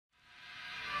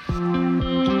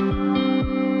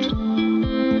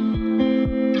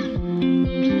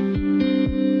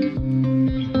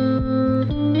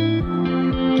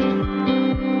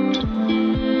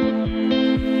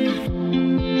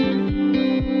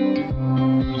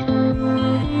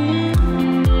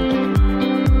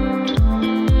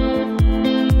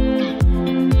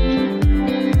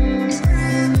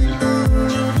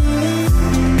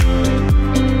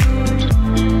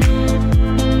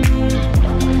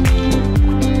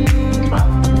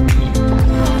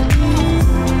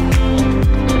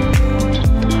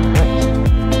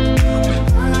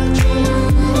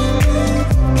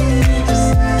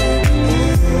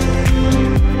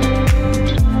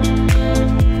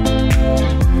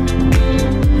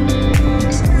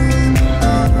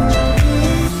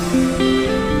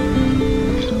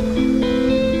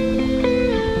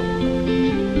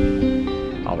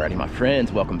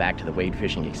friends, welcome back to the Wade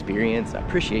Fishing Experience. I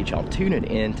appreciate y'all tuning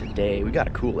in today. We got a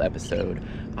cool episode.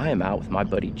 I am out with my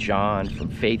buddy John from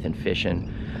Faith and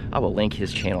Fishing. I will link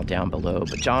his channel down below,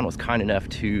 but John was kind enough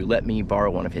to let me borrow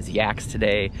one of his yaks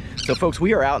today. So folks,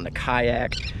 we are out in the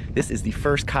kayak. This is the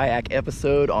first kayak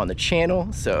episode on the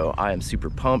channel, so I am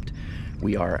super pumped.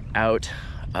 We are out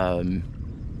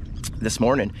this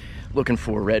morning looking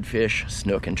for redfish,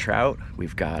 snook, and trout.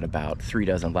 We've got about 3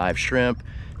 dozen live shrimp,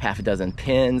 half a dozen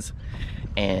pins,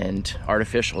 and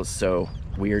artificials. So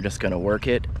we are just gonna work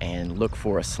it and look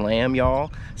for a slam, y'all.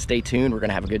 Stay tuned, we're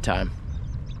gonna have a good time.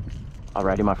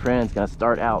 Alrighty, my friends, gonna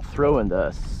start out throwing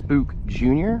the Spook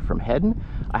Junior from Heddon.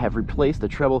 I have replaced the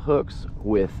treble hooks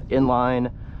with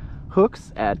inline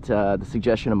hooks at the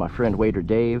suggestion of my friend Wader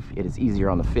Dave. It is easier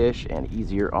on the fish and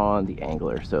easier on the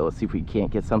angler. So let's see if we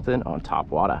can't get something on top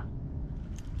water.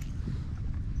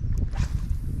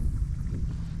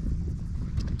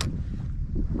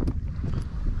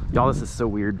 Y'all, this is so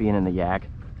weird being in the yak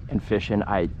and fishing.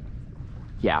 I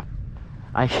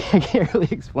can't really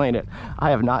explain it.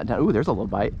 I have not done, ooh, there's a little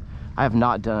bite. I have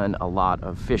not done a lot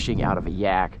of fishing out of a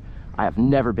yak. I have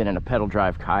never been in a pedal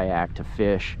drive kayak to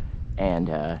fish. And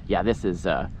yeah, this is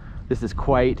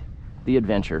quite the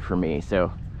adventure for me. So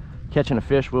catching a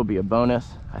fish will be a bonus.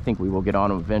 I think we will get on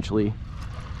them eventually.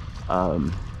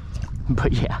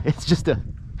 But yeah, it's just a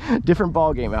different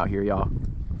ball game out here, y'all.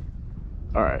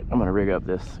 All right, I'm gonna rig up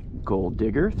this Gold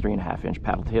Digger 3.5-inch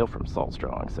paddle tail from Salt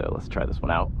Strong. So let's try this one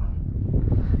out.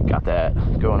 Got that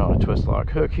going on a twist lock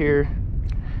hook here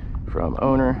from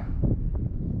Owner,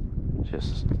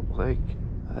 just like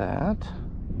that.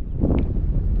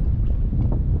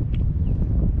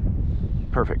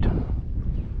 Perfect.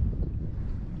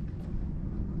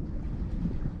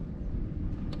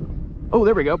 Oh,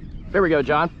 there we go. There we go,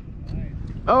 John.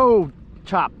 Oh,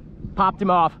 chop. Popped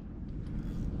him off.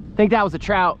 Think that was a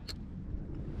trout.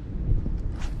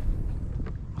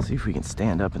 Let's see if we can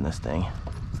stand up in this thing.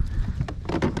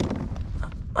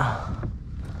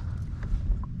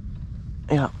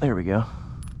 Yeah, there we go.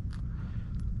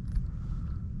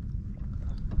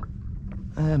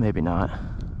 Maybe not.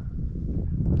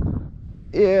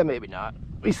 Yeah, maybe not.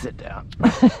 We sit down.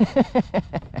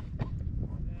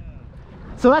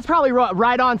 So that's probably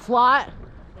right on slot.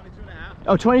 22.5.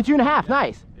 Oh, 22.5.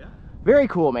 Nice. Yeah. Very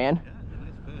cool, man. Yeah,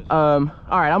 nice fish.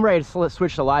 All right, I'm ready to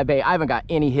switch to live bait. I haven't got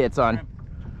any hits on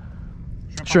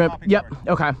shrimp. Yep.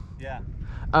 Okay. Yeah.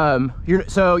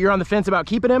 So you're on the fence about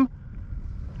keeping him?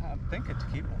 I'm thinking to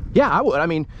keep him. Yeah, I would. I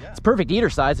mean, yeah. It's perfect eater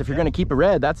size. If you're going to keep a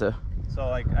red, that's a. So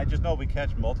like, I just know we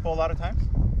catch multiple a lot of times.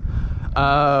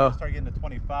 Start getting to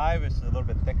 25, it's a little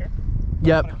bit thicker.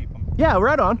 Yep. I'm gonna keep them. Yeah,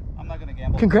 right on. I'm not gonna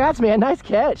gamble. Congrats, man. Nice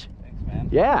catch. Thanks, man.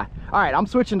 Yeah. All right, I'm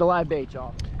switching to live bait,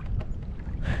 y'all.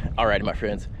 All right, my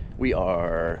friends, we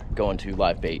are going to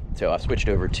live bait. So I switched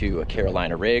over to a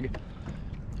Carolina rig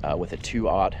with a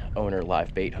 2/0 Owner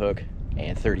live bait hook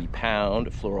and 30-pound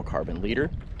fluorocarbon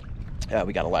leader.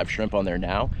 We got a live shrimp on there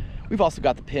now. We've also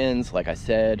got the pins, like I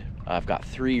said. I've got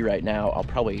 3 right now. I'll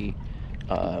probably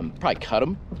cut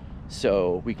them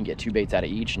so we can get 2 baits out of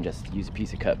each and just use a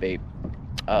piece of cut bait.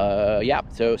 Yeah,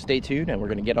 so stay tuned and we're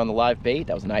gonna get on the live bait.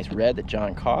 That was a nice red that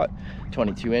John caught,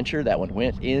 22-incher. That one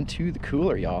went into the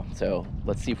cooler, y'all. So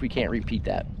let's see if we can't repeat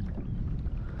that.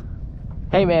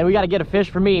 Hey man, we gotta get a fish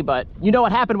for me, but you know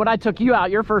what happened when I took you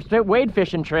out your first wade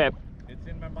fishing trip. It's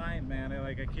in my mind, man.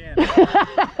 I can't. I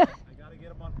gotta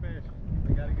get him on fish.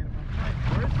 I gotta get him on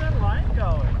fish. Where's that line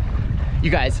going?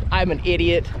 You guys, I'm an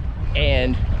idiot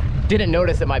and didn't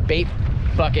notice that my bait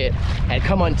bucket had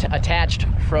come attached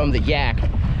from the yak,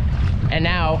 and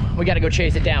now we got to go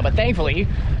chase it down. But thankfully,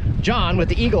 John with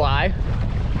the eagle eye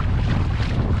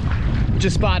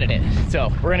just spotted it, so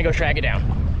we're gonna go track it down.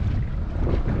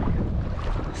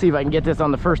 See if I can get this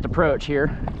on the first approach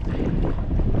here.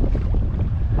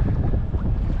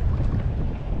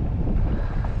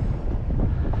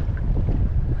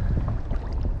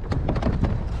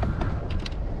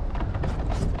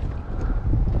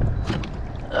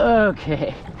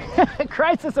 Okay,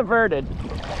 crisis averted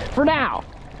for now.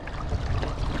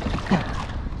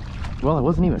 Well, I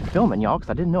wasn't even filming, y'all, because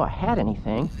I didn't know I had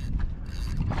anything.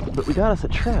 But we got us a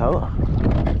trout.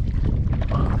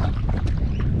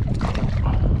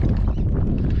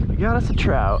 We got us a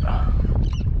trout.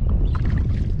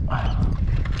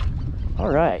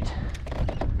 All right.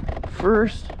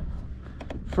 First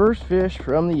fish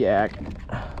from the yak.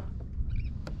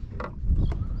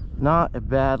 Not a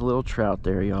bad little trout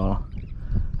there, y'all,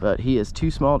 but he is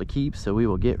too small to keep, so we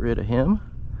will get rid of him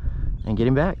and get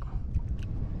him back.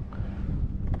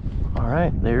 All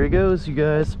right, there he goes, you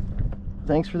guys.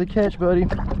 Thanks for the catch, buddy.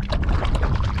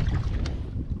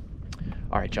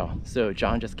 All right, y'all, so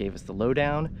John just gave us the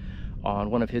lowdown on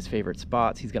one of his favorite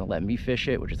spots. He's gonna let me fish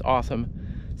it, which is awesome.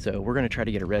 So we're gonna try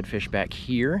to get a redfish back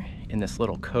here in this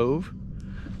little cove.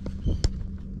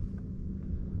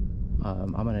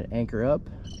 I'm gonna anchor up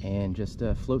and just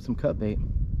float some cut bait.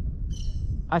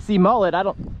 I see mullet,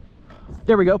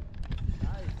 there we go.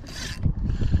 Nice.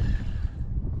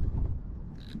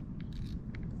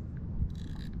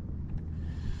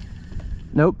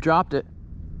 Nope, dropped it.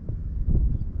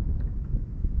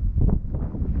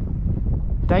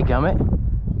 Dadgummit.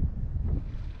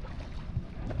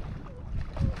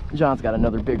 John's got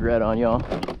another big red on, y'all.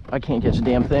 I can't catch a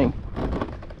damn thing.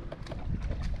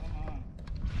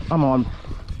 I'm on,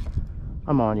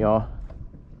 y'all.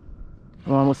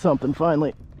 I'm on with something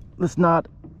finally. It's not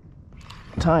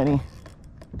tiny,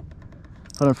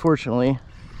 but unfortunately,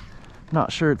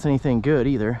 not sure it's anything good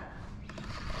either.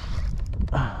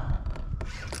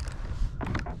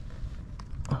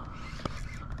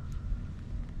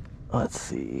 Let's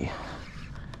see.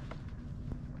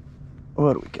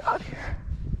 What do we got here?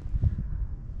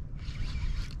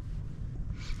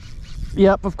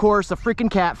 Yep, of course, a freaking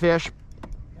catfish.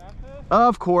 Catfish?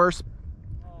 Of course.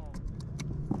 Oh.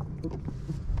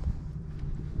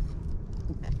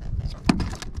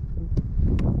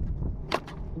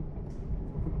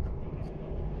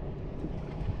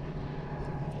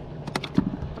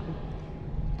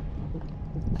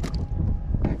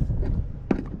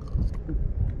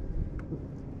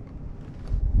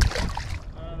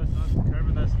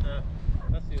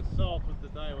 That's the assault with the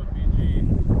Daiwa with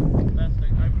BG. That's the,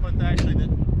 I put actually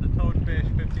the toadfish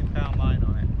 15-pound line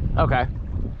on it. Okay.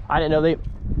 I didn't know they.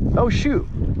 Oh shoot!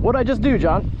 What'd I just do,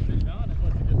 John? John, is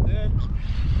what you just did.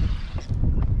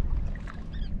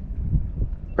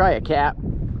 Probably a cat.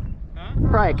 Huh?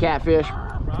 Probably a catfish.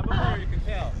 Probably, or you can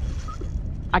tell.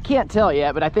 I can't tell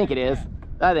yet, but I think it is.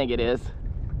 I think it is.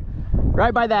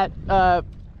 Right by that.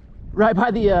 Right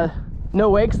by the no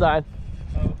wake sign.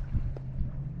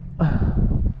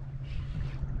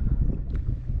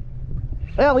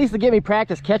 Well, at least to get me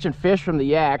practice catching fish from the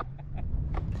yak,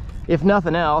 if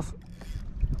nothing else.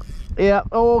 Yeah,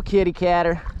 old kitty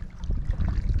catter.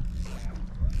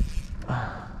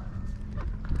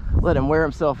 Let him wear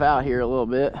himself out here a little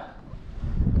bit.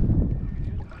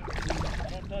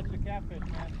 Don't touch the catfish,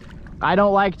 man. I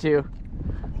don't like to.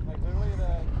 Like literally the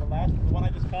one I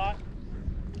just caught,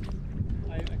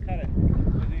 I cut it.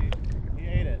 He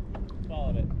ate it,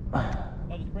 swallowed it.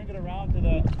 I'll just bring it around to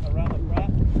the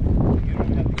front. You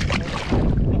don't have to get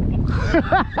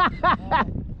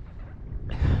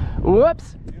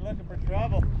Whoops. You're looking for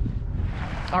trouble.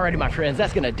 Alrighty, my friends,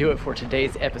 that's gonna do it for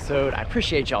today's episode. I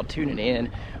appreciate y'all tuning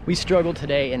in. We struggled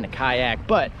today in the kayak,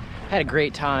 but had a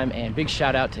great time, and big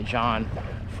shout out to John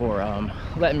for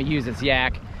letting me use his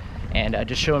yak and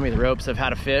just showing me the ropes of how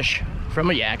to fish from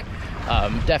a yak.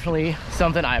 Definitely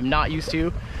something I'm not used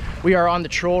to. We are on the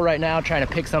troll right now trying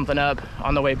to pick something up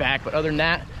on the way back, but other than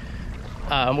that,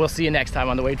 we'll see you next time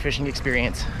on the Wade Fishing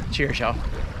Experience. Cheers, y'all.